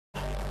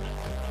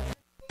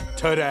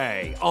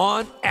Today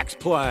on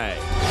X-Play.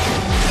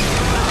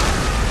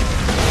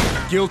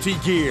 Guilty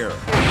Gear.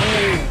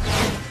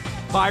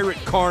 Pirate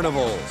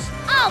Carnivals.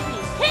 I'll be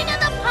king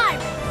of the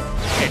pirates.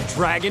 And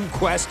Dragon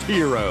Quest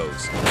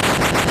Heroes.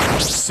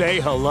 Say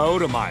hello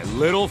to my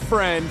little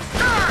friend.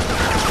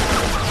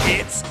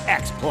 It's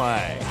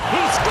X-Play.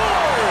 He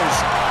scores!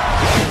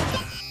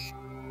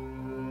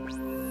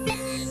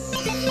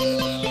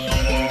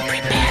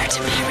 Prepare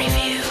to be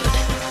reviewed.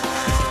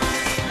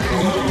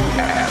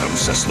 Adam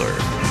Sessler.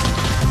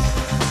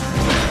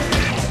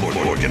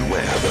 Morgan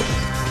Webb.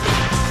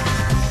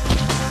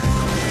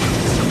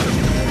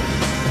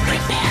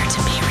 Prepare to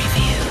be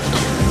reviewed.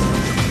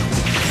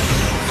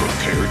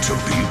 Prepare to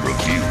be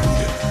reviewed.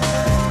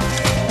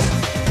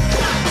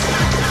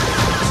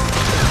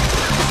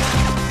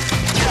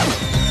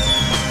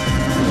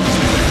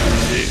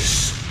 This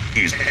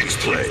is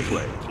X-Play.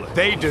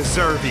 They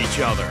deserve each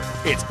other.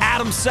 It's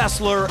Adam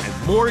Sessler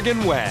and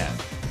Morgan Webb.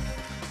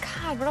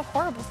 God, what a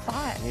horrible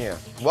thought. Yeah.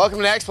 Welcome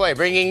to X-Play,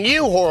 bringing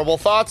you horrible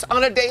thoughts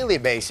on a daily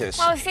basis.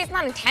 Well, see, it's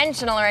not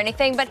intentional or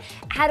anything, but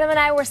Adam and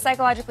I were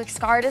psychologically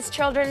scarred as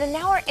children, and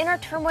now our inner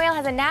turmoil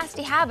has a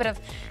nasty habit of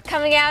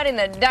coming out in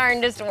the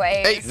darndest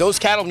ways. Hey, those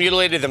cattle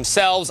mutilated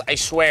themselves, I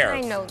swear.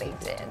 I know they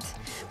did.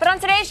 But on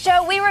today's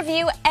show, we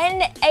review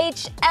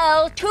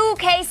NHL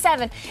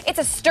 2K7. It's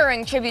a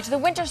stirring tribute to the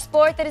winter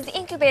sport that is the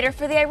incubator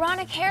for the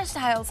ironic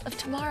hairstyles of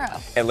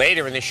tomorrow. And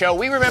later in the show,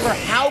 we remember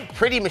how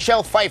pretty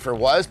Michelle Pfeiffer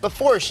was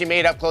before she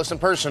made Up Close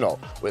and Personal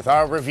with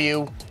our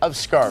review of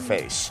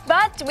Scarface.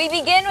 But we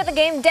begin with a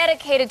game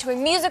dedicated to a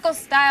musical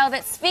style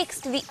that speaks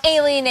to the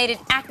alienated,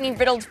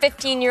 acne-riddled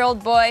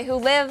 15-year-old boy who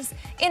lives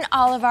in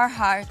all of our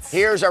hearts.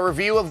 Here's our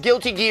review of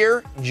Guilty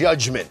Gear: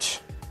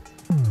 Judgment.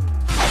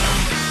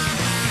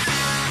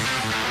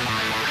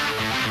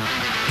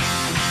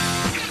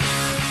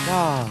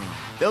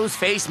 Those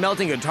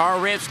face-melting guitar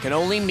riffs can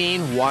only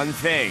mean one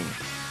thing.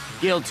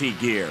 Guilty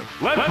Gear.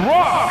 Let's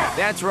rock!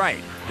 That's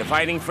right. The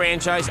fighting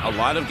franchise a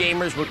lot of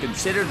gamers would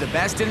consider the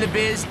best in the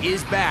biz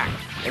is back.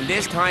 And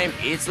this time,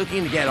 it's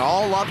looking to get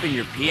all up in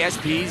your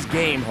PSP's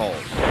game hole.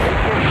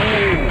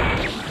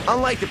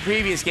 Unlike the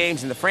previous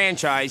games in the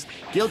franchise,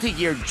 Guilty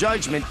Gear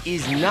Judgment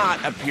is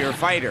not a pure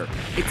fighter.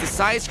 It's a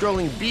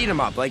side-scrolling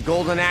beat-em-up like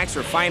Golden Axe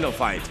or Final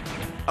Fight.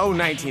 Oh,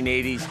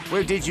 1980s,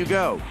 where did you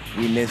go?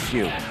 We miss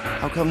you.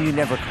 How come you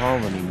never call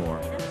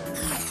anymore?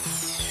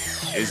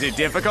 Is it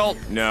difficult?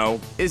 No.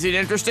 Is it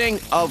interesting?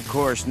 Of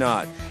course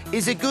not.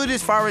 Is it good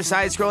as far as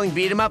side-scrolling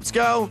beat-em-ups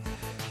go?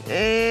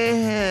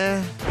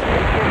 Now,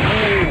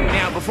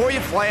 before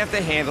you fly off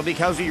the handle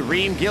because we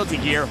reamed Guilty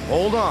Gear,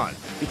 hold on.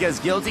 Because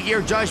Guilty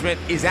Gear Judgment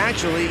is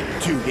actually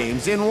 2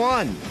 games in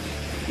 1.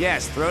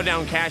 Yes, throw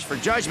down cash for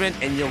Judgment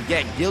and you'll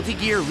get Guilty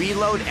Gear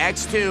Reload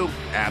X2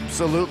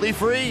 absolutely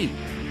free.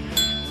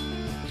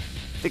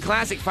 The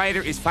classic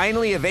fighter is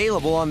finally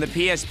available on the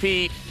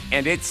PSP,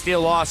 and it's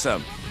still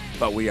awesome.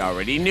 But we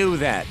already knew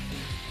that.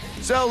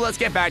 So let's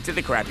get back to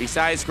the crappy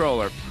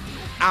side-scroller.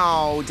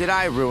 Oh, did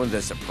I ruin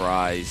the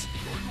surprise?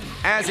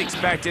 As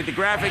expected, the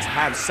graphics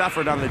have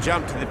suffered on the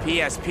jump to the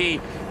PSP,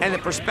 and the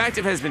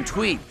perspective has been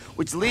tweaked,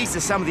 which leads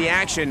to some of the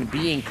action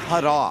being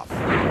cut off.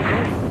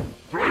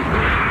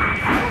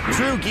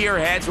 True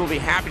gearheads will be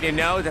happy to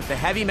know that the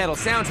heavy metal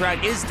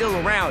soundtrack is still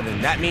around,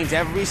 and that means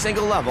every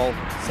single level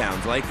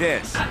sounds like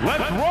this.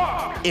 Let's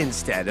rock!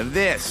 Instead of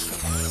this.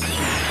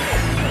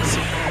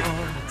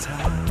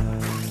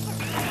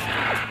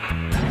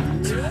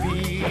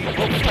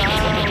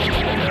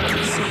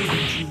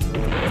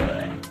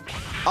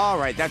 All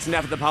right, that's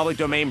enough of the public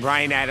domain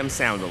Bryan Adams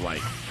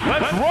sound-alike.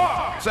 Let's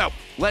rock! So,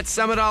 let's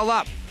sum it all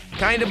up.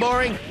 Kinda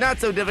boring, not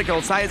so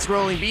difficult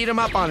side-scrolling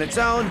beat-em-up on its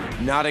own,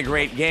 not a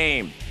great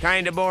game.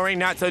 Kinda boring,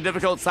 not so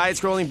difficult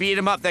side-scrolling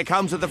beat-em-up that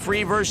comes with a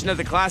free version of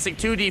the classic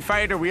 2D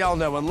fighter we all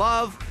know and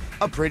love,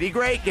 a pretty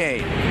great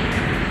game.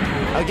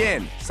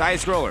 Again,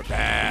 side-scroller,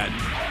 bad.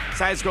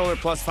 Side-scroller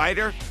plus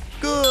fighter,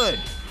 good.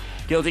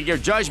 Guilty Gear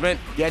Judgment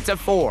gets a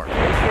 4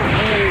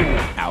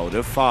 out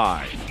of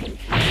 5.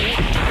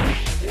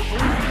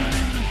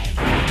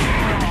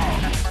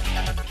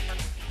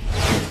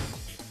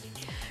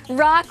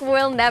 Rock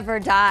will never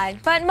die,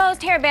 but most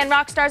hairband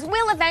rock stars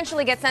will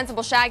eventually get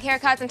sensible shag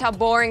haircuts and tell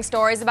boring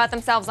stories about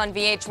themselves on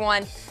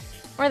VH1.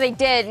 Or they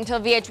did until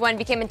VH1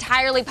 became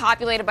entirely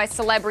populated by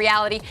celeb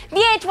reality.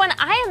 VH1,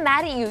 I am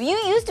mad at you. You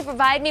used to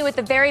provide me with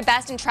the very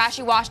best and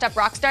trashy washed-up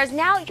rock stars.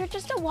 Now you're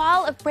just a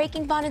wall of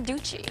breaking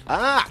Bonaducci.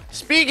 Ah,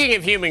 speaking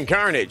of human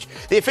carnage,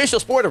 the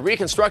official sport of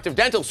reconstructive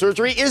dental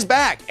surgery is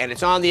back, and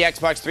it's on the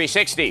Xbox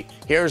 360.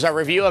 Here's our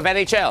review of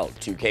NHL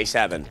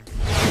 2K7.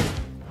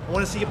 I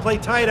want to see you play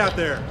tight out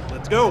there.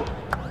 Let's go.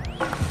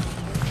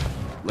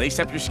 Lace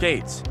up your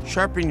skates,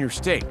 sharpen your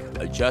stick,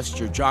 adjust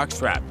your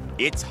jockstrap.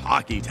 It's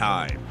hockey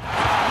time.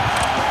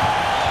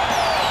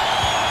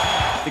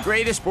 The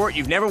greatest sport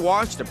you've never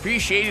watched,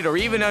 appreciated, or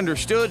even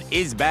understood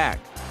is back.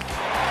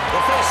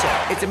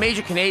 It's a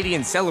major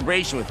Canadian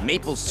celebration with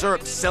maple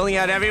syrup selling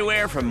out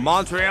everywhere from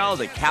Montreal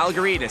to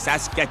Calgary to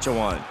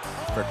Saskatchewan.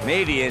 For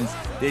Canadians,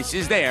 this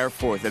is their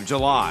 4th of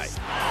July.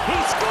 He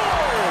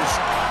scores!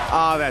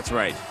 Oh, that's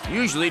right.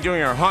 Usually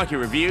during our hockey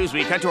reviews,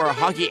 we cut to our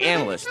hockey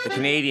analyst, the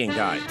Canadian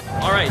guy.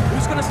 All right,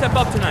 who's going to step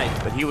up tonight?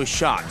 But he was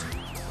shot,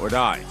 or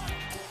died,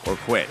 or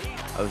quit.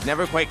 I was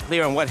never quite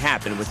clear on what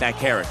happened with that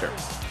character.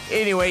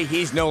 Anyway,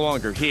 he's no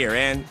longer here,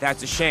 and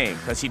that's a shame,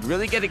 because he'd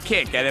really get a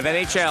kick out of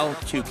NHL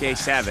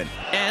 2K7.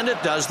 And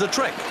it does the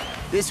trick.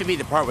 This would be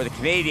the part where the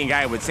Canadian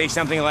guy would say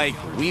something like,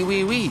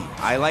 "Oui,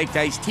 I liked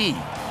iced tea,"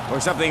 or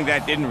something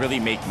that didn't really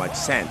make much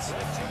sense.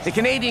 The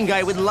Canadian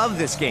guy would love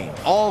this game.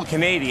 All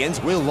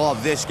Canadians will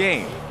love this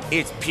game.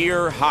 It's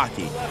pure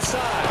hockey.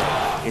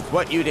 It's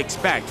what you'd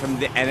expect from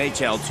the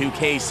NHL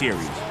 2K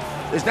series.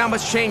 There's not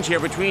much change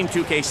here between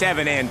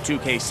 2K7 and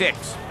 2K6.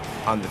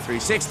 On the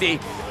 360,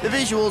 the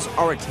visuals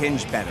are a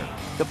tinge better.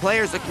 The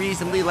players look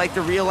reasonably like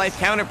their real-life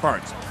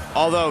counterparts.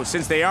 Although,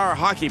 since they are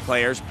hockey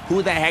players,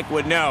 who the heck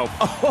would know?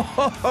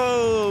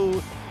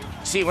 Oh!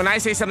 See, when I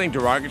say something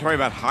derogatory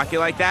about hockey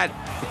like that,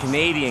 the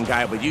Canadian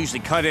guy would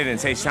usually cut in and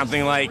say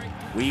something like,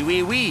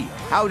 "Oui.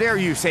 How dare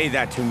you say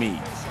that to me?"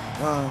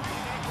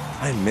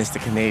 I miss the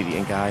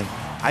Canadian guy.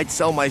 I'd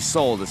sell my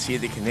soul to see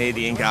the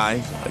Canadian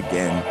guy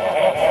again.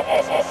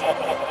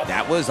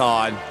 That was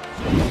odd.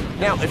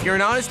 Now, if you're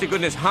an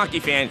honest-to-goodness hockey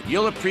fan,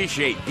 you'll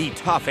appreciate the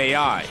tough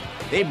AI.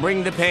 They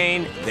bring the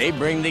pain, they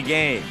bring the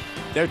game.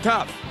 They're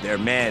tough, they're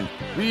men.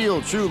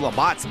 Real, true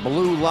Labatt's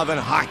blue-loving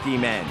hockey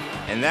men.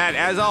 And that,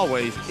 as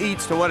always,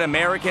 leads to what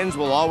Americans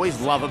will always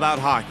love about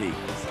hockey,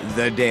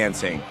 the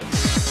dancing.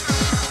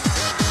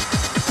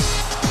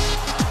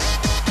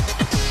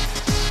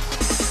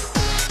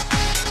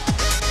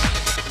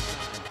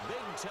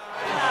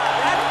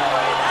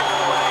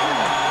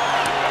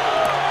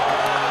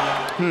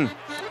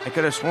 I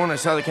could have sworn I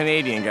saw the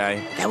Canadian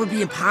guy. That would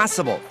be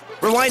impossible.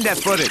 Rewind that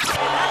footage.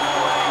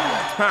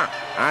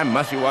 I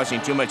must be watching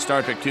too much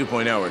Star Trek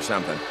 2.0 or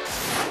something.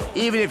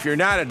 Even if you're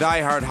not a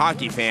die-hard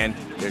hockey fan,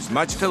 there's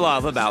much to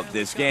love about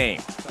this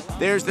game.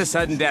 There's the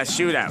sudden death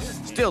shootout.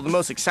 Still the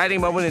most exciting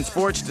moment in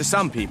sports to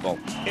some people.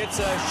 It's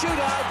a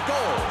shootout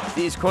goal.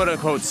 These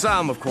quote-unquote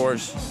some, of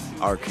course,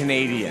 are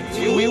Canadians.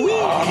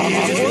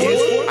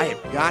 I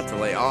have got to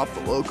lay off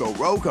the Loco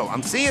Roco.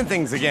 I'm seeing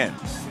things again.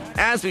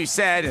 As we've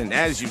said, and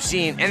as you've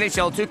seen,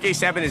 NHL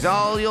 2K7 is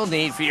all you'll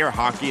need for your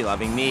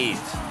hockey-loving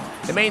needs.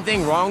 The main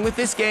thing wrong with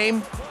this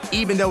game,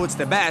 even though it's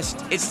the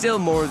best, it's still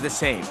more of the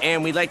same,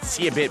 and we'd like to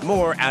see a bit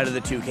more out of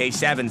the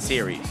 2K7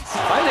 series.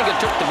 I think it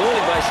took the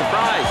goalie by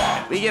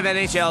surprise. We give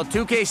NHL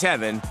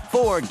 2K7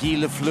 4 Guy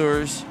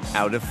Lafleurs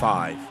out of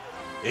 5.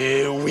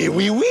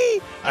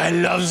 Oui. I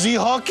love the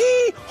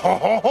hockey. Ho,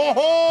 ho, ho,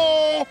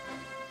 ho.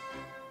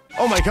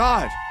 Oh my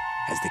God!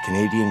 Has the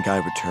Canadian guy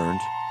returned?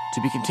 To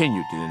be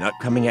continued in an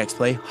upcoming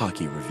X-Play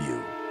hockey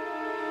review.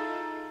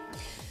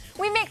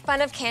 We make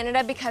fun of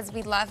Canada because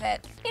we love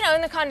it. You know,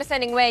 in the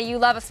condescending way you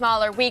love a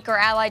smaller, weaker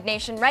allied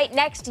nation right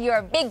next to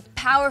your big,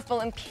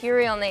 powerful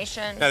imperial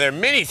nation. Now, there are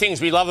many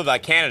things we love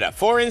about Canada.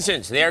 For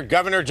instance, their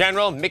Governor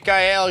General,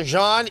 Michael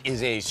Jean,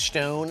 is a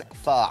stone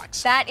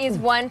fox. That is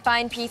one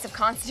fine piece of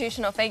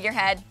constitutional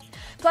figurehead.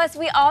 Plus,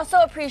 we also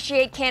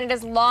appreciate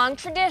Canada's long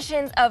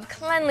traditions of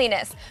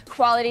cleanliness,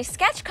 quality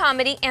sketch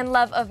comedy, and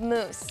love of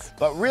moose.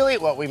 But really,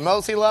 what we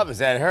mostly love is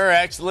that Her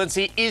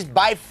Excellency is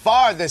by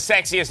far the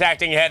sexiest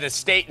acting head of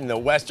state in the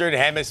Western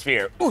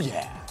Hemisphere. Ooh,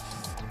 yeah.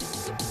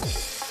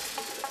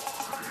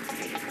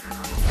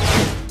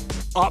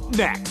 Up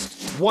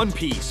next, One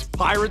Piece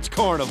Pirates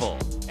Carnival.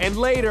 And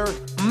later,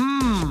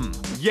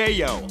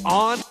 Yayo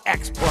on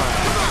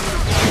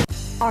X-Play.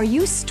 Are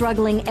you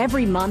struggling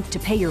every month to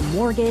pay your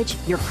mortgage,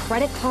 your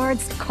credit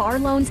cards, car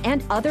loans,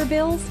 and other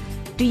bills?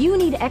 Do you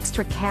need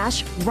extra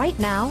cash right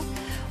now?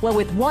 Well,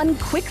 with one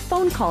quick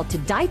phone call to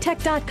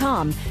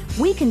ditech.com,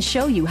 we can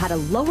show you how to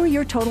lower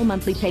your total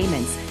monthly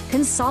payments,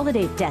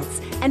 consolidate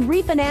debts, and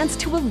refinance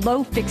to a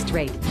low fixed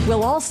rate.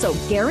 We'll also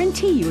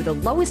guarantee you the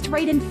lowest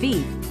rate and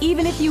fee,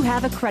 even if you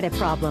have a credit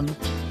problem.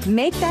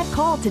 Make that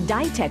call to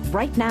Ditech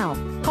right now.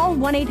 Call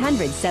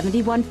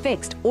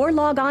 1-800-71-FIXED or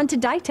log on to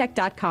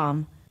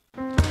ditech.com.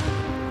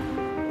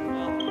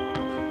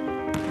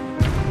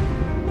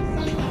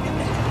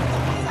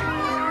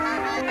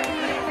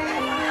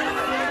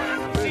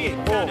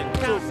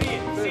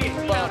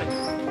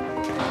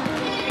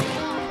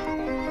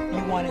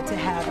 You wanted to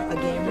have a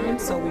game room,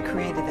 so we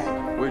created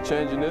that. We're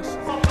changing this.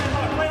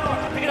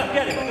 Pick it up,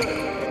 get it.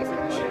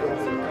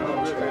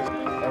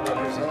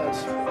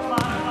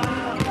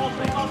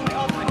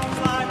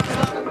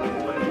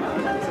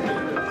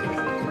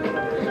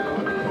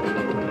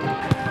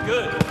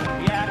 Good.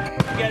 Yeah,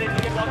 get it,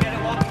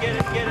 walk, get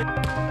it.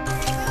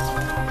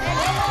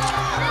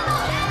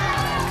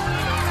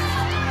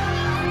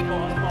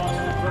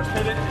 First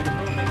pivot,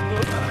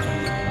 move.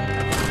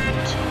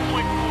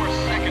 2.4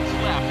 seconds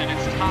left, and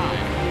it's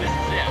time. This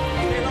is it.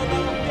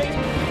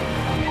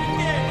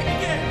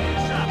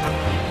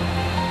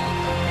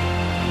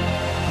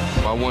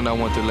 If I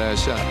want the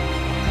last shot.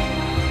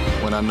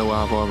 When I know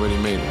I've already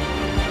made it.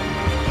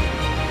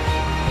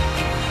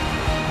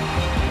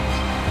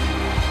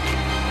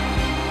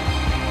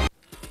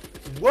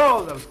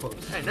 Whoa, that was close.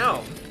 I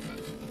know.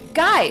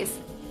 Guys,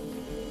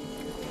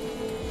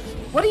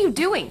 what are you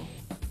doing?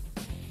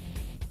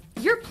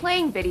 You're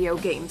playing video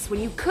games when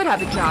you could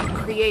have a job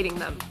creating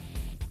them.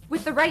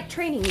 With the right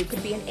training, you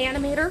could be an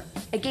animator,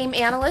 a game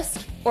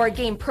analyst, or a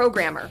game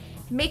programmer.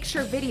 Make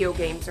sure video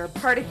games are a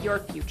part of your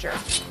future.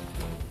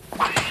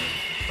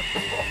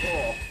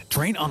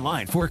 Train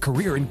online for a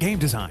career in game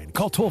design.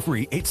 Call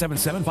toll-free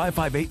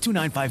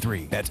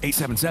 877-558-2953. That's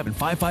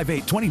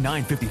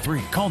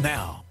 877-558-2953. Call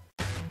now.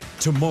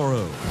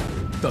 Tomorrow,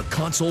 the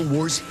console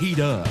wars heat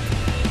up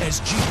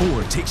as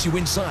G4 takes you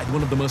inside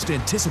one of the most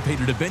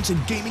anticipated events in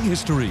gaming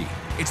history.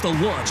 It's the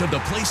launch of the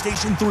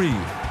PlayStation 3.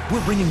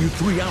 We're bringing you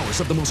 3 hours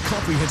of the most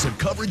comprehensive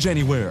coverage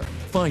anywhere.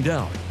 Find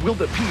out, will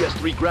the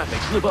PS3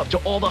 graphics live up to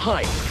all the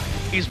hype?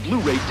 Is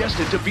Blu-ray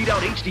destined to beat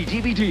out HD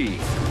DVD?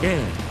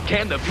 And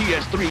can the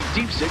PS3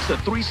 Deep Six the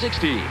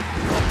 360?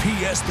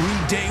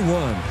 PS3 Day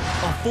 1.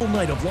 A full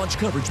night of launch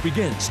coverage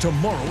begins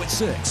tomorrow at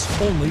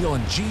 6, only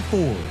on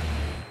G4.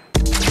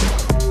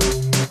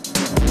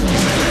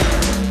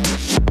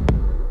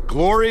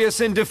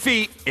 Glorious in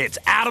defeat, it's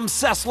Adam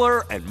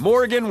Sessler and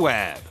Morgan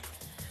Webb.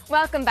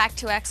 Welcome back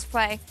to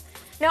X-Play.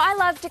 Now, I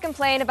love to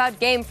complain about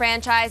game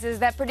franchises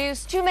that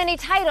produce too many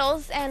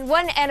titles, and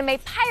one anime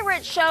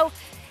pirate show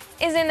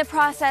is in the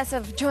process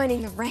of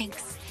joining the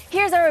ranks.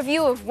 Here's a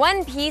review of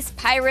One Piece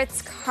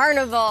Pirates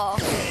Carnival.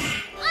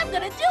 I'm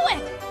gonna do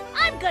it!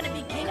 I'm gonna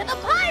be king of the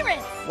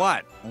pirates!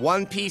 What,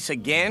 One Piece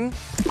again?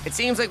 It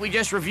seems like we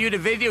just reviewed a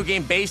video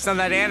game based on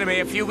that anime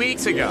a few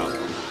weeks ago.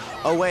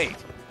 Oh wait,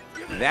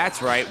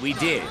 that's right, we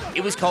did.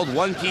 It was called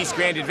One Piece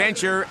Grand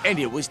Adventure, and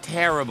it was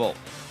terrible.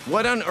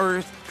 What on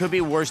earth could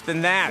be worse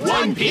than that?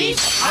 One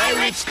Piece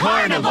Pirates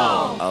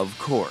Carnival! Of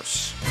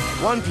course.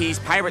 One Piece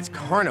Pirates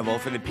Carnival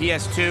for the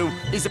PS2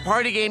 is a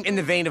party game in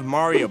the vein of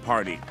Mario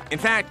Party. In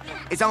fact,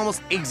 it's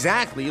almost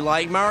exactly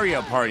like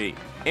Mario Party.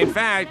 In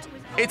fact,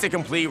 it's a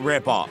complete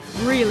rip-off.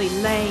 Really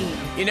lame.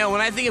 You know,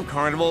 when I think of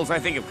carnivals, I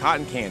think of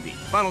cotton candy,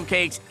 funnel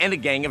cakes, and a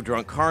gang of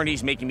drunk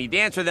carnies making me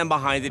dance with them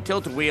behind the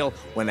tilt-a-wheel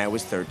when I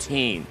was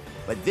 13.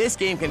 But this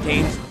game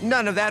contains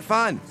none of that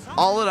fun.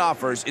 All it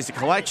offers is a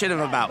collection of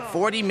about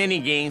 40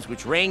 mini-games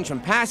which range from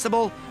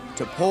passable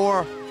to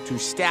poor to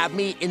stab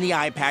me in the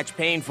eye patch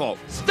painful.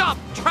 Stop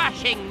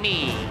trashing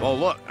me! Well,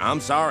 look, I'm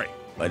sorry,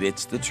 but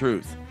it's the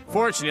truth.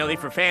 Fortunately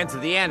for fans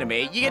of the anime,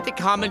 you get to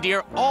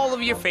commandeer all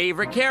of your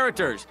favorite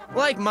characters,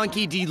 like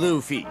Monkey D.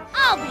 Luffy,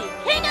 I'll be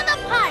king of the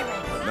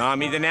pirates!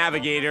 Nami the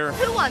Navigator,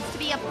 Who wants to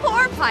be a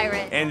poor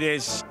pirate? and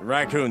this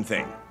raccoon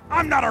thing.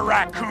 I'm not a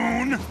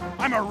raccoon.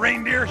 I'm a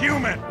reindeer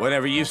human.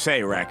 Whatever you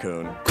say,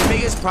 raccoon. The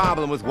biggest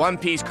problem with One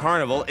Piece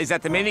Carnival is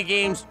that the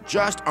minigames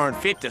just aren't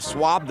fit to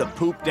swab the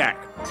poop deck.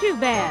 Too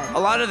bad. A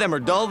lot of them are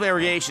dull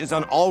variations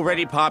on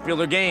already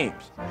popular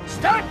games.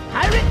 Start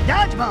pirate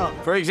dodgeball!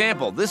 For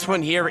example, this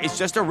one here is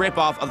just a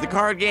ripoff of the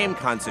card game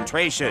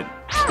Concentration.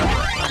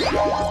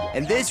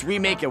 And this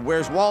remake of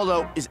Where's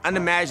Waldo is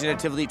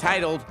unimaginatively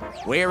titled,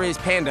 Where is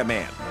Panda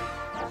Man?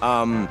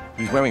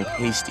 He's wearing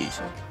pasties.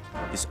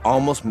 This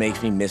almost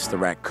makes me miss the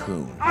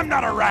raccoon. I'm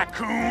not a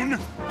raccoon.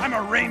 I'm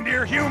a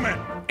reindeer human.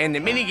 And the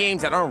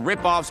minigames that aren't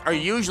ripoffs are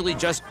usually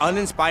just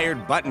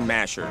uninspired button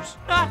mashers.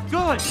 Not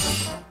good!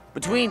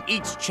 Between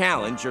each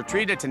challenge, you're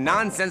treated to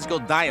nonsensical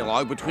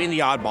dialogue between the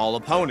oddball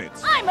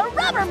opponents. I'm a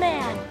rubber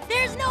man!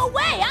 There's no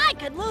way I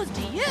could lose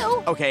to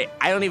you! Okay,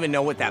 I don't even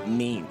know what that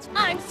means.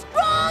 I'm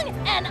strong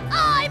and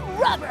I'm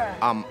rubber!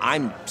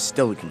 I'm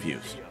still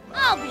confused.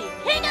 I'll be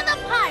king of the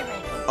pirates!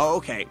 Oh,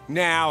 okay,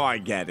 now I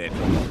get it.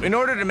 In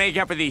order to make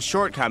up for these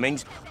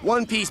shortcomings,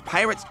 One Piece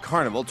Pirates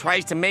Carnival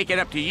tries to make it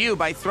up to you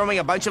by throwing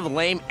a bunch of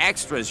lame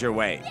extras your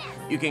way.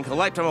 You can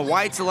collect from a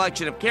wide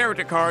selection of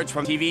character cards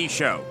from the TV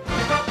show.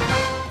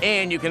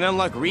 And you can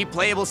unlock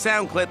replayable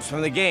sound clips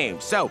from the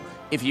game. So,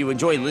 if you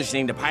enjoy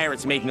listening to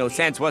pirates make no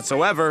sense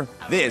whatsoever,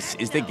 this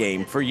is the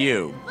game for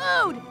you.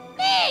 Food!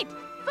 Meat!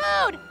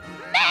 Food!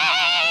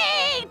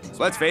 Meat!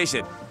 So let's face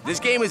it, this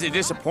game is a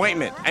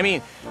disappointment. I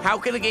mean, how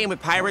can a game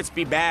with pirates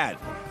be bad?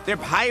 They're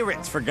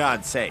pirates, for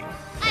God's sake.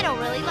 I don't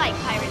really like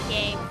pirate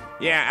games.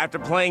 Yeah, after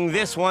playing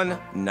this one,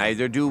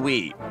 neither do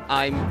we.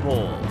 I'm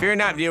Paul. Fear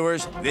not,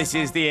 viewers, this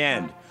is the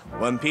end.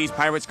 One Piece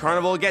Pirates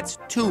Carnival gets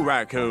 2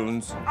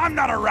 raccoons. I'm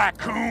not a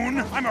raccoon.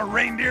 I'm a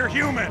reindeer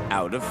human.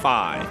 Out of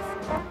 5.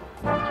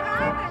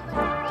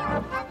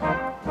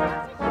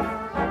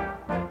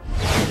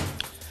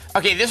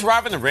 Okay, this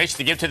robbing the rich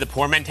to give to the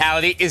poor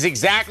mentality is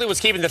exactly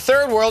what's keeping the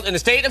third world in a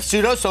state of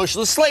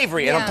pseudo-socialist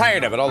slavery, and I'm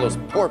tired of it, all those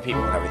poor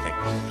people and everything.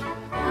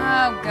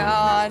 Oh,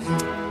 God.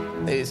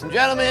 Ladies and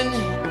gentlemen,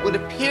 it would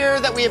appear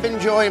that we have been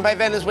joined by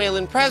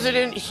Venezuelan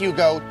President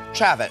Hugo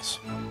Chávez.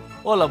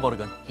 Hola,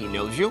 Morgan. He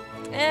knows you?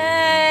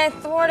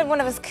 Thwarted one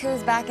of his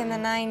coups back in the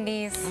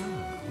 90s.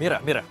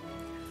 Mira, mira.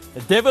 The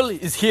devil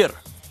is here,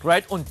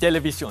 right on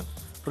television.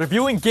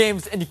 Reviewing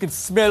games, and you can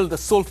smell the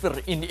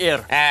sulfur in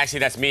air. Actually,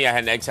 that's me. I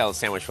had an egg salad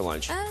sandwich for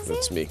lunch.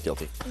 That's me,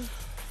 guilty.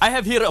 I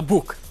have here a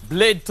book,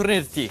 Blade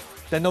Trinity,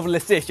 the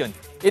novelization.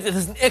 It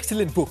is an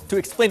excellent book to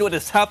explain what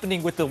is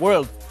happening with the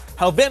world,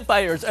 how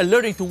vampires are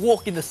learning to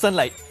walk in the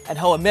sunlight, and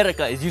how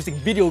America is using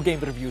video game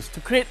reviews to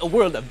create a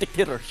world of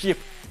dictatorship.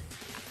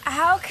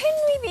 How can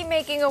we be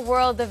making a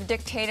world of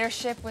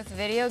dictatorship with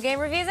video game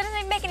reviews? That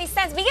doesn't make any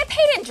sense. We get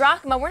paid in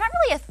drachma. We're not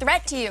really a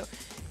threat to you.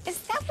 Is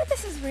that what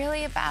this is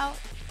really about?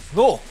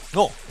 No.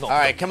 All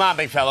right, come on,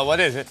 big fella. What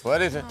is it?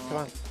 What is it? Come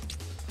on.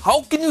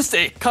 How can you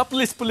say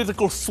capitalist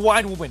political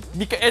swine woman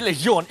Michaela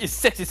Jean is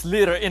sexist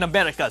leader in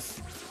Americas?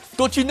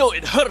 Don't you know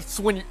it hurts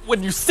when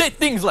you say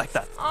things like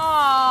that?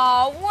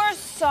 Oh, we're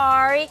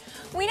sorry.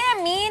 We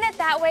didn't mean it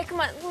that way. Come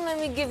on, let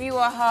me give you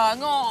a hug.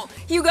 Oh,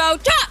 Hugo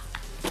Chávez!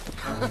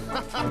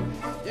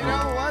 You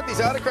know what?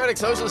 These autocratic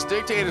socialist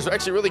dictators are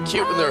actually really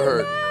cute when they're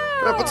hurt.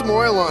 Yeah, put some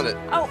oil on it.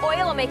 Oh,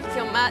 oil will make you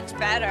feel much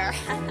better.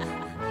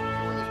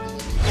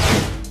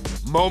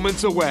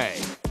 Moments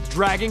away,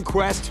 Dragon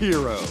Quest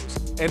Heroes.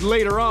 And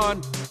later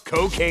on,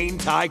 Cocaine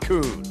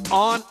Tycoon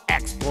on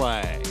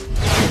X-Play.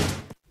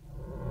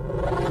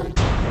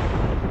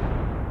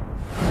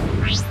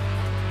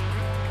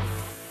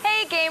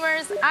 Hey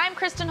gamers, I'm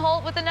Kristin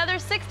Holt with another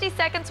 60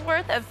 seconds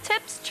worth of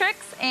tips,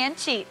 tricks, and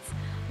cheats.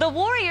 The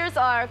Warriors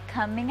are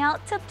coming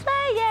out to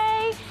play,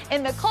 yay,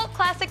 in the cult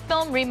classic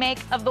film remake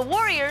of The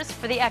Warriors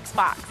for the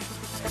Xbox.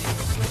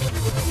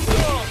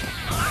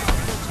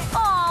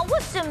 Aw,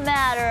 what's the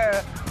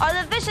matter? Are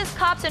the vicious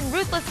cops and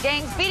ruthless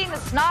gangs beating the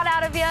snot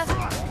out of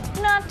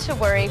you? Not to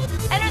worry.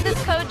 Enter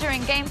this code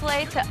during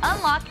gameplay to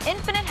unlock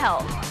infinite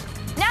health.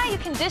 Now you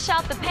can dish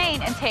out the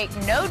pain and take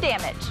no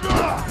damage.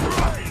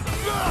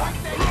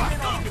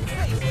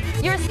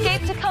 Your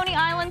escape to Coney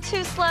Island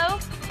too slow?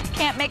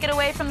 Can't make it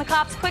away from the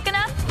cops quick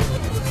enough?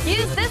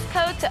 Use this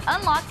code to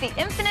unlock the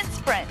infinite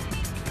sprint.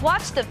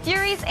 Watch the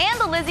Furies and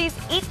the Lizzies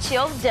eat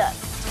chilled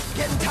dust.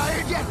 Getting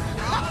tired yet?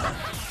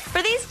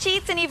 For these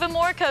cheats and even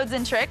more codes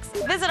and tricks,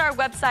 visit our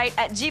website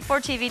at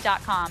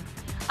g4tv.com.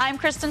 I'm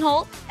Kristin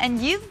Holt, and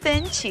you've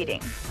been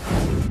cheating.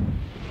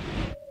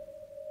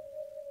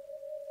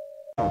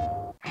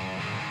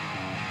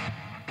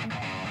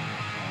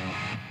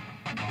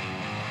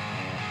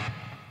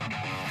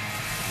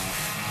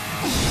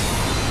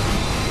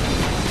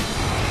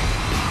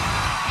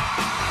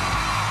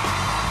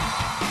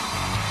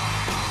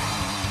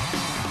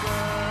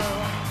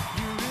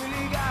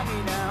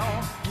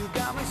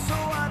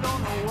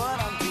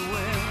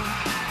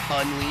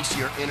 Unleash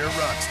your inner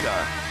rock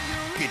star.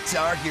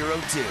 Guitar Hero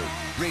 2,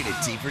 rated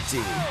T for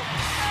Teen.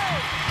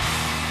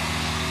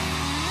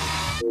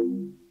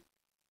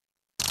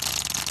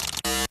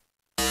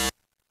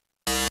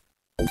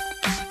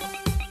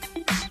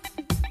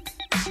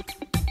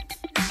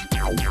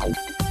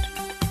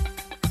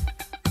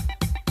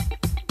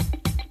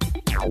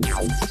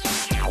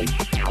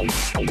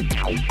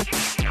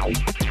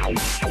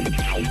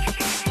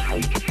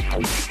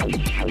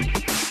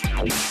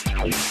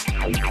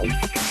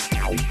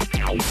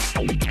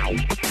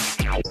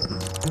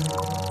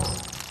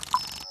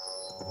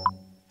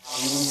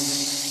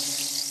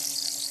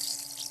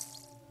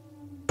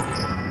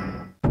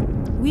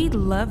 We'd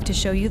love to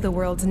show you the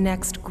world's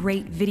next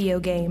great video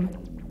game.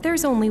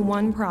 There's only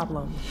one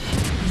problem.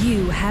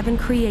 You haven't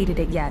created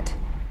it yet.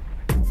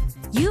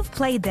 You've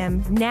played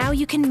them, now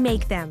you can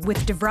make them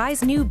with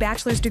DeVry's new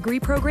bachelor's degree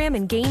program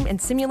in game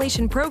and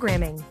simulation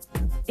programming.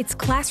 It's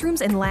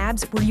classrooms and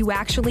labs where you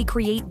actually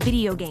create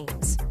video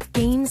games.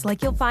 Games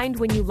like you'll find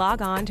when you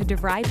log on to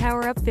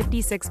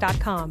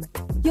DeVryPowerUp56.com.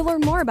 You'll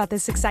learn more about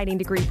this exciting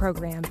degree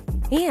program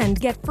and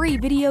get free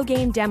video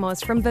game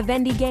demos from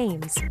Vivendi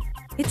Games.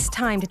 It's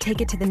time to take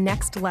it to the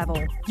next level.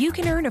 You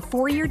can earn a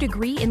 4-year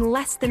degree in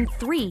less than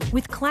 3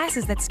 with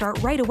classes that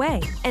start right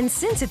away. And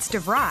since it's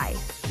DeVry,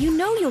 you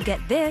know you'll get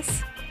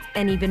this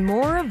and even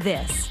more of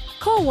this.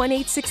 Call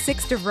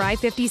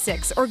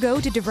 1-866-DeVry56 or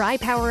go to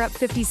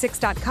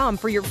DeVryPowerUp56.com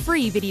for your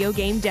free video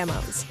game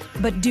demos.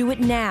 But do it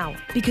now,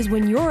 because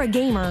when you're a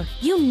gamer,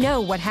 you know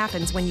what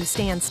happens when you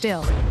stand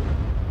still.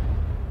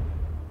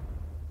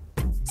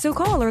 So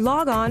call or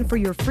log on for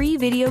your free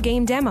video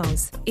game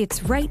demos.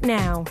 It's right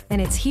now, and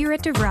it's here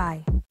at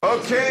DeVry.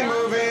 Okay,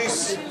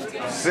 movies.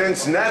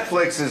 Since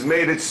Netflix has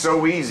made it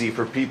so easy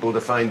for people to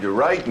find the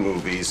right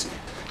movies,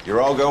 you're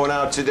all going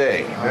out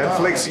today.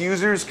 Netflix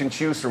users can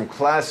choose from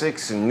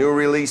classics and new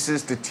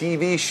releases to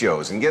TV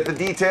shows and get the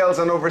details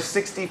on over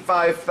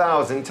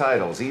 65,000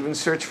 titles. Even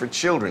search for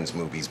children's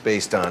movies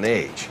based on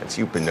age. That's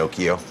you,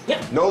 Pinocchio.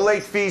 Yeah. No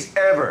late fees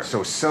ever,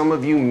 so some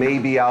of you may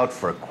be out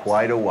for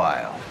quite a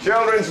while.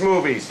 Children's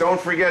movies, don't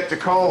forget to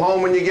call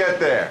home when you get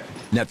there.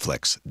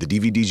 Netflix, the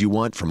DVDs you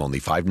want from only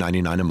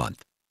 $5.99 a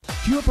month.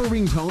 Queue up a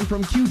ringtone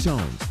from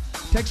Q-Tones.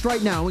 Text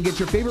right now and get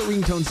your favorite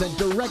ringtone sent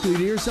directly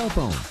to your cell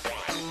phone.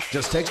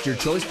 Just text your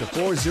choice to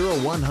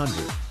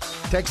 40100.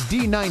 Text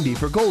D90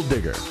 for Gold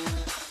Digger.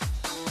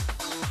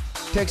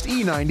 Text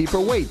E90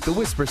 for Wait, the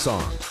Whisper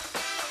Song.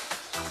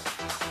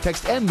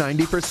 Text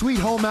M90 for Sweet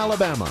Home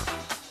Alabama.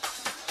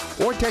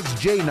 Or text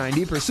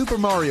J90 for Super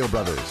Mario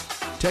Brothers.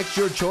 Text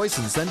your choice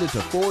and send it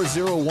to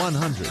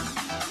 40100.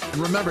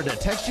 And remember to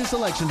text your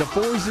selection to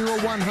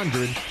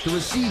 40100 to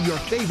receive your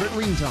favorite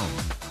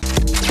ringtone.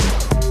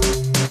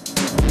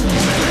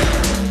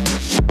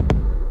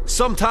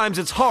 Sometimes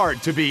it's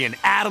hard to be an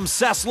Adam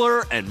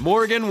Sessler and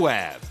Morgan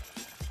Webb.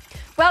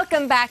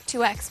 Welcome back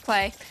to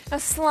X-Play. Now,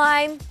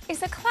 slime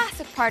is a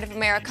classic part of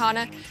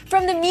Americana.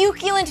 From the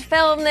muculent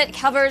film that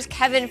covers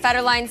Kevin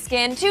Federline's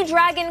skin to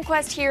Dragon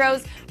Quest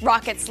Heroes'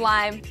 Rocket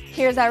Slime.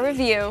 Here's our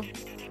review.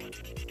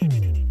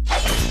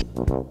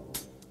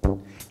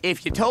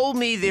 If you told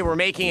me they were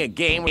making a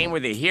game where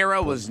the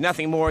hero was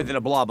nothing more than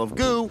a blob of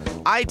goo,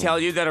 I'd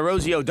tell you that a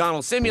Rosie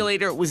O'Donnell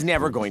simulator was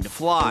never going to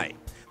fly.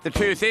 The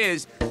truth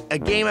is, a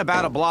game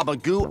about a blob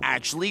of goo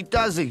actually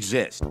does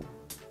exist.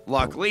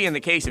 Luckily, in the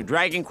case of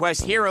Dragon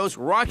Quest Heroes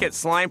Rocket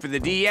Slime for the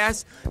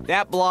DS,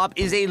 that blob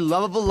is a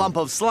lovable lump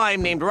of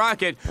slime named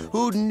Rocket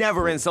who'd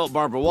never insult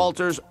Barbara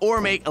Walters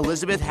or make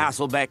Elizabeth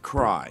Hasselbeck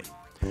cry.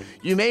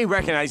 You may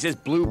recognize this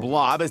blue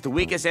blob as the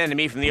weakest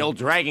enemy from the old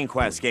Dragon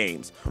Quest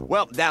games.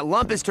 Well, that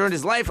lump has turned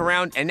his life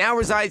around and now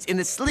resides in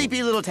a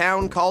sleepy little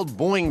town called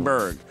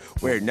Boingburg,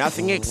 where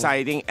nothing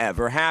exciting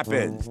ever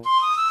happens.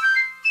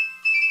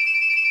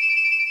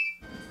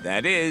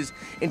 That is,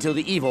 until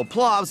the evil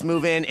plobs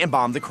move in and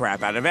bomb the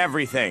crap out of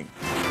everything.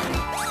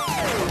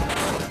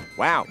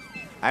 Wow,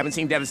 I haven't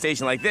seen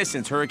devastation like this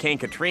since Hurricane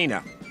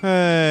Katrina.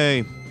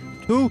 Hey,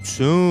 too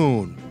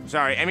soon.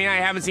 Sorry, I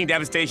haven't seen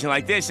devastation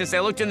like this since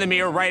I looked in the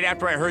mirror right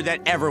after I heard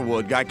that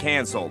Everwood got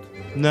canceled.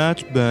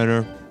 That's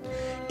better.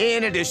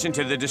 In addition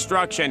to the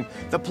destruction,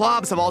 the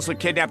plobs have also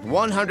kidnapped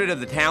 100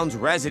 of the town's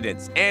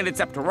residents, and it's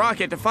up to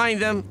Rocket to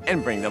find them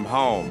and bring them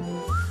home.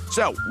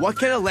 So, what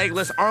can a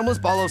legless, armless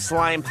ball of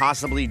slime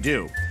possibly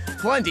do?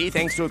 Plenty,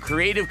 thanks to a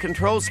creative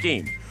control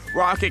scheme.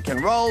 Rocket can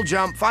roll,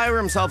 jump, fire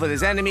himself at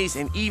his enemies,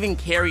 and even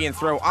carry and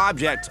throw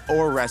objects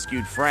or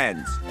rescued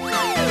friends.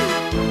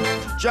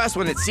 Just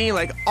when it seemed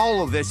like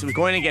all of this was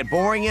going to get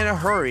boring in a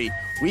hurry,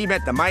 we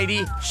met the mighty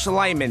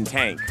Schleiman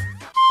Tank.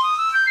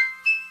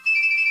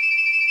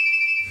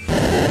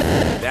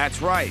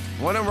 That's right,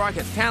 one of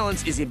Rocket's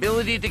talents is the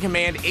ability to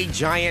command a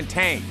giant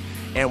tank.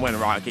 And when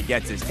Rocket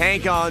gets his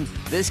tank on,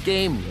 this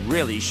game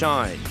really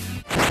shines.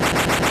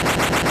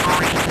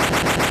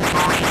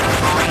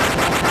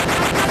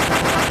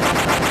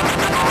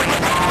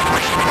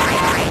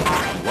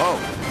 Whoa,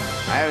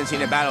 I haven't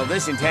seen a battle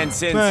this intense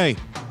since... Hey,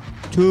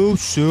 too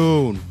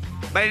soon.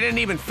 But I didn't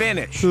even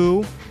finish.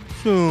 Too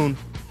soon.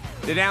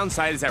 The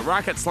downside is that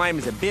Rocket Slime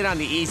is a bit on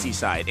the easy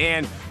side,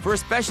 and for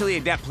especially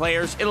adept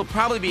players, it'll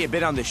probably be a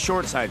bit on the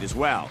short side as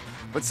well.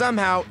 But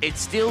somehow, it's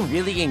still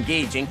really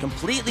engaging,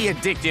 completely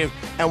addictive,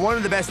 and one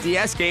of the best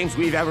DS games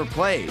we've ever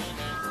played.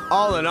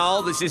 All in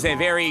all, this is a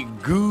very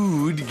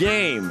good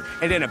game.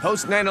 And in a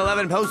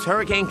post-9/11,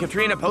 post-Hurricane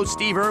Katrina,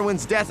 post-Steve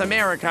Irwin's death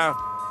America,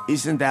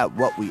 isn't that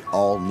what we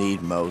all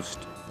need most?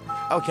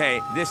 Okay,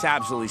 this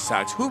absolutely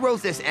sucks. Who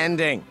wrote this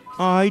ending?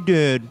 I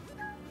did.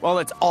 Well,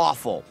 it's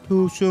awful.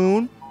 Too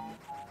soon?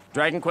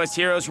 Dragon Quest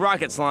Heroes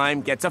Rocket Slime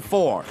gets a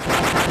 4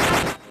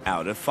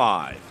 out of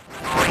 5.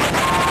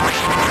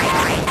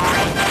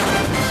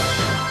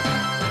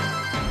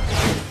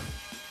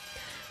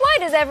 Why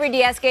does every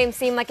DS game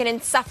seem like an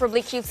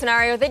insufferably cute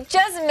scenario that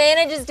just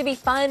manages to be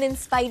fun in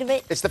spite of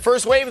it? It's the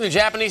first wave of the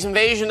Japanese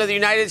invasion of the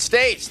United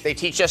States. They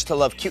teach us to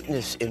love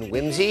cuteness and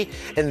whimsy,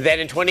 and then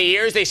in 20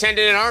 years, they send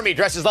in an army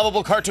dressed as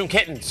lovable cartoon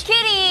kittens.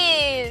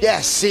 Kitties!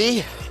 Yes,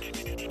 see?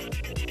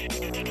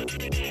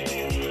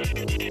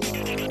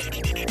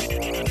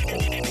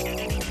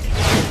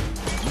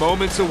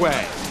 Moments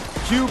away,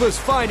 Cuba's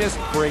finest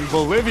bring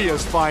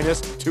Bolivia's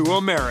finest to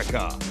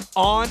America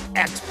on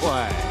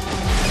X-Play.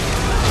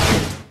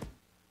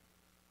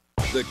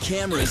 The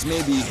cameras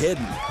may be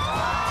hidden,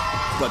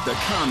 but the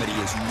comedy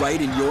is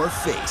right in your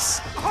face.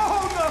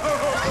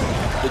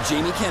 Oh, no! The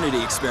Jamie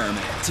Kennedy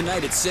Experiment,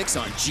 tonight at 6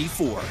 on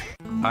G4.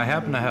 I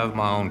happen to have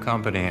my own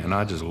company, and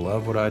I just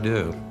love what I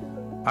do.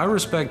 I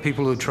respect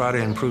people who try to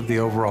improve the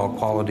overall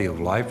quality of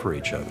life for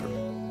each other.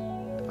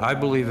 I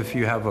believe if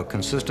you have a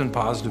consistent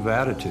positive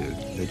attitude,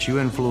 that you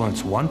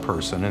influence one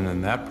person, and then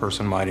that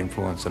person might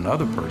influence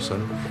another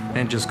person, and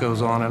it just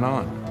goes on and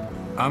on.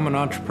 I'm an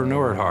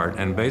entrepreneur at heart,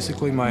 and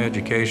basically my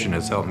education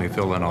has helped me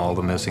fill in all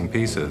the missing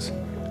pieces.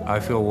 I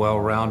feel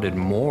well-rounded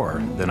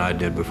more than I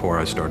did before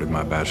I started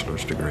my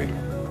bachelor's degree.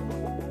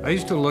 I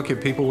used to look at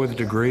people with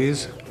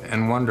degrees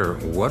and wonder,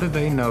 what do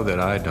they know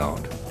that I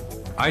don't?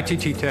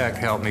 ITT Tech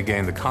helped me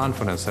gain the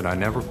confidence that I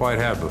never quite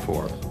had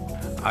before.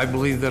 I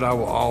believe that I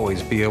will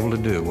always be able to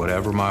do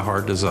whatever my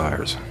heart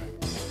desires.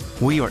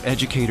 We are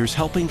educators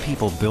helping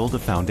people build a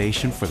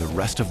foundation for the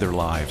rest of their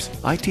lives.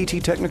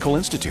 ITT Technical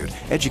Institute,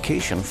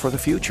 education for the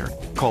future.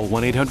 Call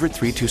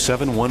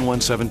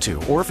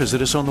 1-800-327-1172 or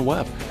visit us on the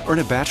web. Earn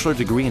a bachelor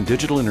degree in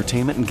digital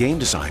entertainment and game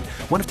design,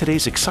 one of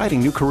today's exciting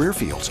new career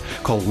fields.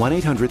 Call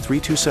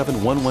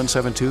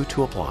 1-800-327-1172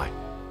 to apply.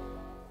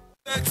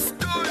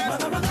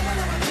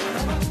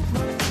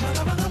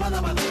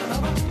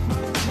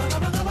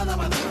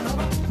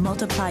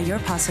 Multiply your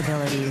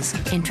possibilities.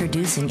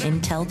 Introducing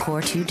Intel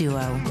Core 2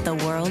 Duo, the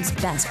world's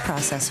best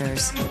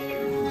processors.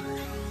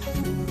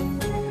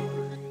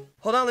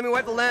 Hold on, let me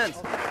wipe the lens.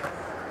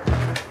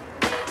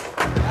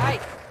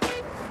 Nice.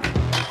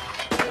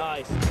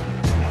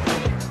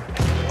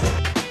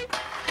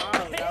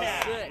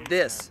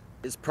 This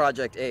is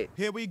Project 8.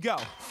 Here we go.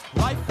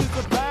 Life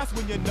is a blast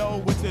when you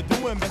know what you're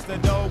doing. Best to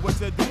know what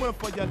you're doing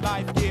for your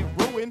life get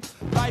ruined.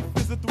 Life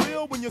is a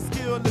thrill when your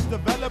skill is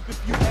developed.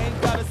 If you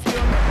ain't got a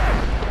skill.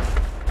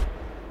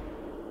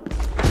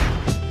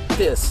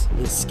 This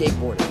is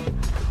skateboarding.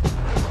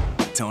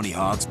 Tony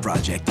Hawk's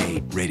Project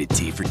 8, rated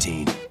T for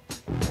teen.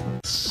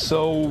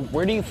 So,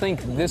 where do you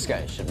think this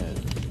guy should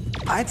move?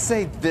 I'd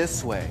say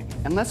this way.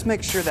 And let's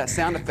make sure that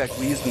sound effect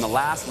we used in the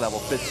last level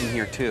fits in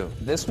here too.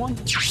 This one?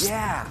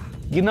 Yeah.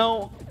 You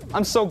know,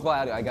 I'm so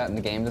glad I got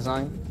into game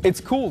design. It's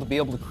cool to be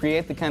able to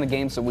create the kind of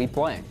games that we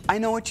play. I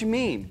know what you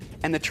mean.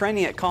 And the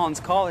training at Collins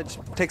College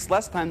takes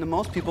less time than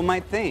most people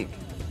might think.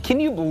 Can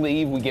you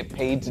believe we get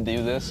paid to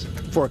do this?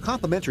 For a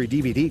complimentary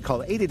DVD,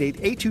 call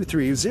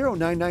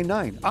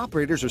 888-823-0999.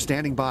 Operators are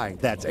standing by.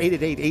 That's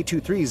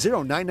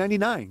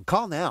 888-823-0999.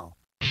 Call now.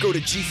 Go to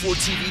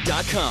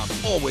G4TV.com.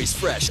 Always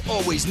fresh,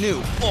 always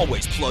new,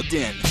 always plugged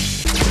in.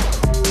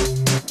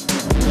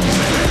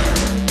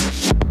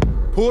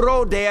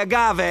 Puro de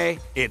agave.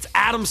 It's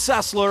Adam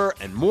Sessler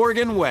and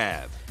Morgan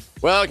Webb.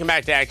 Welcome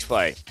back to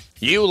X-Play.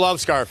 You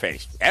love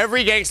Scarface.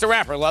 Every gangster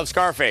rapper loves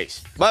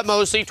Scarface. But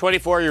mostly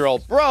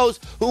 24-year-old bros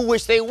who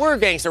wish they were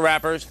gangster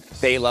rappers,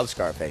 they love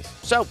Scarface.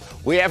 So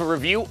we have a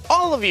review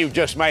all of you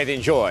just might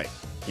enjoy.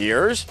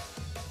 Here's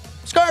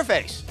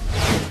Scarface.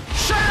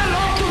 Say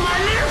hello to my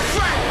little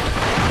friend.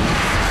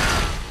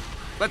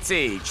 Let's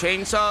see,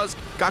 chainsaws,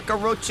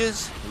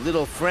 cockroaches,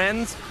 little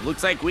friends.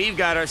 Looks like we've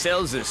got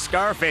ourselves a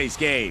Scarface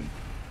game.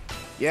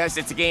 Yes,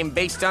 it's a game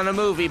based on a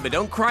movie, but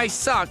don't cry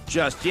suck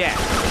just yet.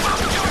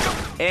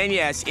 And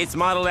yes, it's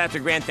modeled after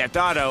Grand Theft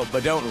Auto,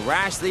 but don't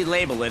rashly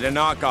label it a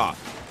knockoff.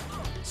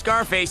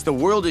 Scarface, The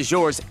World Is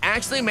Yours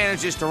actually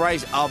manages to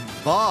rise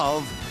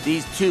above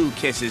these two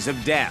kisses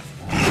of death.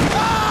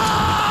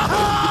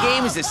 The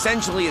game is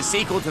essentially a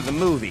sequel to the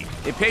movie.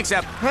 It picks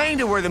up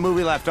kind of where the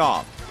movie left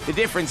off. The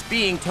difference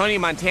being Tony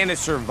Montana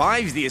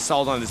survives the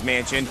assault on his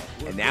mansion,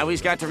 and now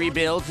he's got to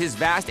rebuild his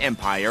vast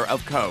empire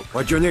of coke.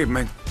 What you need,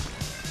 man?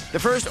 The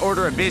first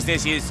order of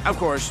business is, of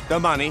course, the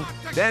money,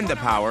 then the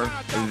power,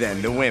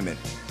 then the women.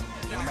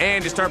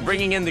 And to start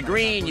bringing in the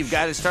green, you've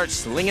got to start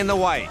slinging the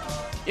white.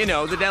 You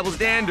know, the devil's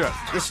dandruff,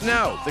 the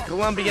snow, the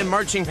Colombian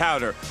marching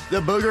powder,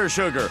 the booger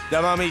sugar,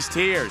 the mummy's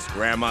tears,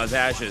 grandma's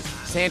ashes,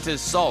 Santa's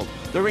salt,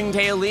 the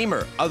ringtail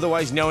lemur,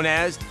 otherwise known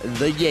as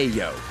the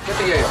yayo. Get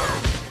the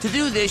yayo. To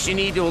do this, you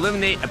need to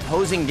eliminate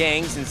opposing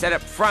gangs and set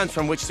up fronts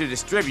from which to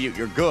distribute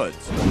your goods.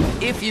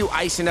 If you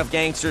ice enough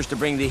gangsters to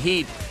bring the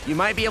heat, you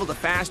might be able to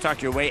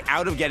fast-talk your way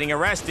out of getting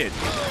arrested,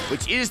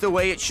 which is the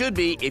way it should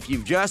be if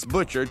you've just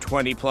butchered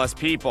 20-plus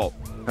people.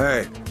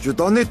 Hey, you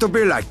don't need to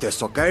be like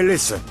this, okay?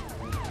 Listen.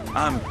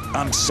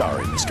 I'm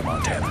sorry, Mr.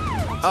 Montana.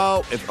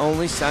 Oh, if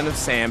only Son of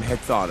Sam had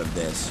thought of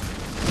this.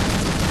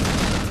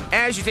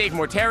 As you take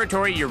more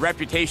territory, your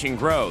reputation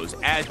grows,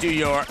 as do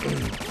your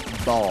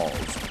balls.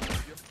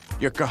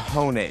 Your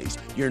cojones,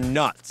 your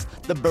nuts,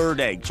 the bird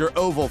eggs, your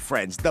oval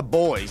friends, the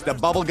boys, the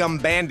bubblegum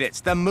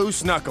bandits, the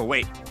moose knuckle.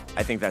 Wait,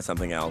 I think that's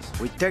something else.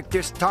 We take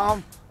this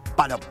town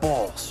by the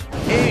balls.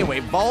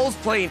 Anyway, balls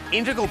play an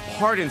integral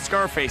part in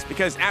Scarface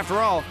because, after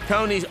all,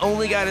 Tony's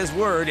only got his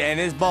word and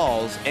his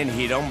balls, and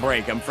he don't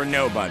break them for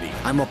nobody.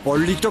 I'm a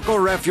political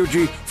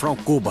refugee from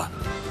Cuba.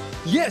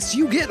 Yes,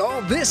 you get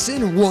all this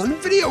in one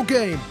video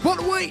game. But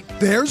wait,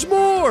 there's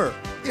more.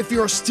 If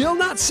you're still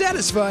not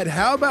satisfied,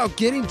 how about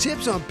getting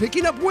tips on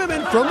picking up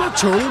women from the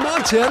Tony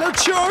Montana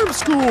Charm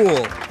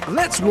School?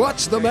 Let's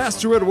watch the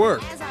master at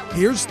work.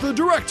 Here's the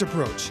direct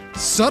approach.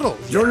 Subtle.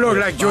 You look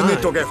like you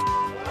need to get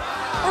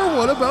Or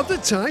what about the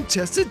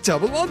time-tested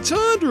double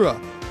entendre?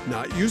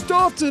 Not used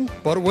often,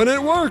 but when it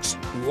works,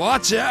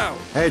 watch out.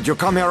 Hey, you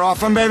come here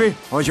often, baby?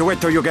 Or you wait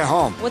till you get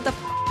home? What the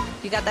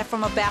You got that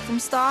from a bathroom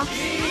stall?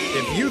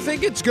 If you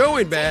think it's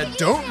going bad,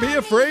 don't be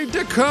afraid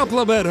to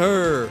compliment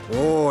her.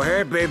 Oh,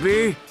 hey,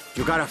 baby.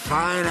 You got a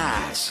fine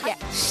ass. Yeah,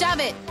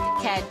 shove it,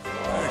 Ked.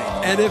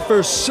 And if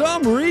for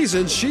some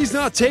reason she's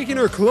not taking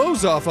her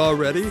clothes off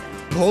already,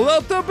 pull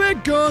out the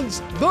big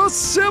guns, the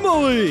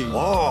simile.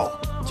 Whoa,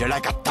 you're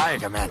like a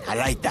tiger, man. I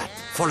like that.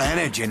 Full of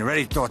energy and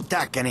ready to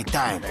attack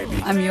anytime,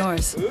 baby. I'm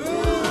yours.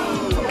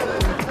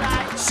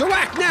 So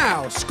act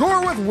now.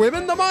 Score with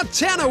women the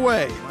Montana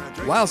way,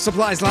 while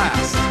supplies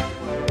last.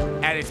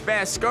 At its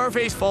best,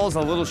 Scarface falls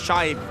a little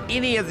shy of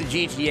any of the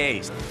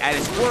GTAs. At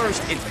its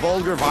worst, it's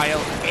vulgar,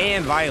 vile,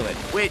 and violent,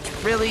 which,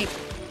 really,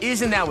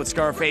 isn't that what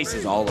Scarface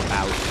is all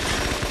about?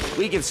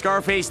 We give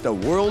Scarface The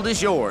World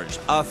Is Yours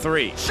a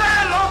 3. Say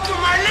hello to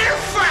my little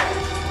friend!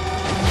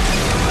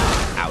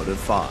 Out of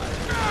 5.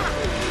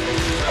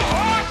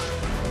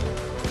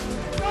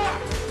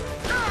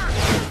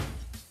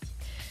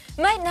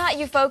 Might not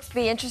you folks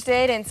be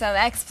interested in some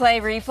X-Play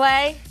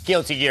replay?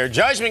 Guilty Gear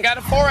Judgment got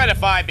a 4 out of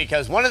 5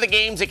 because one of the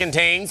games it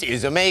contains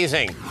is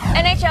amazing.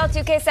 NHL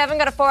 2K7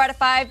 got a 4 out of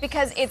 5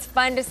 because it's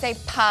fun to say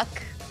puck.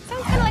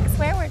 Sounds kind of like a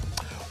swear word.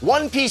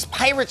 One Piece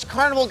Pirates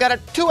Carnival got a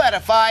 2 out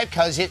of 5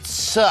 because it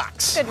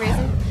sucks. Good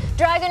reason.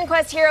 Dragon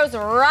Quest Heroes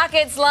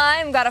Rocket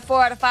Slime got a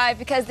 4 out of 5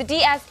 because the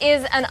DS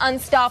is an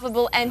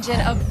unstoppable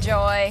engine of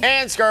joy.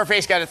 And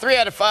Scarface got a 3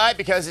 out of 5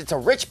 because it's a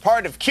rich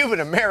part of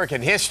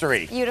Cuban-American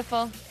history.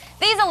 Beautiful.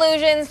 These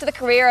allusions to the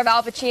career of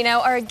Al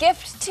Pacino are a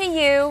gift to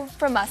you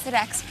from us at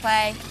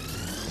X-Play.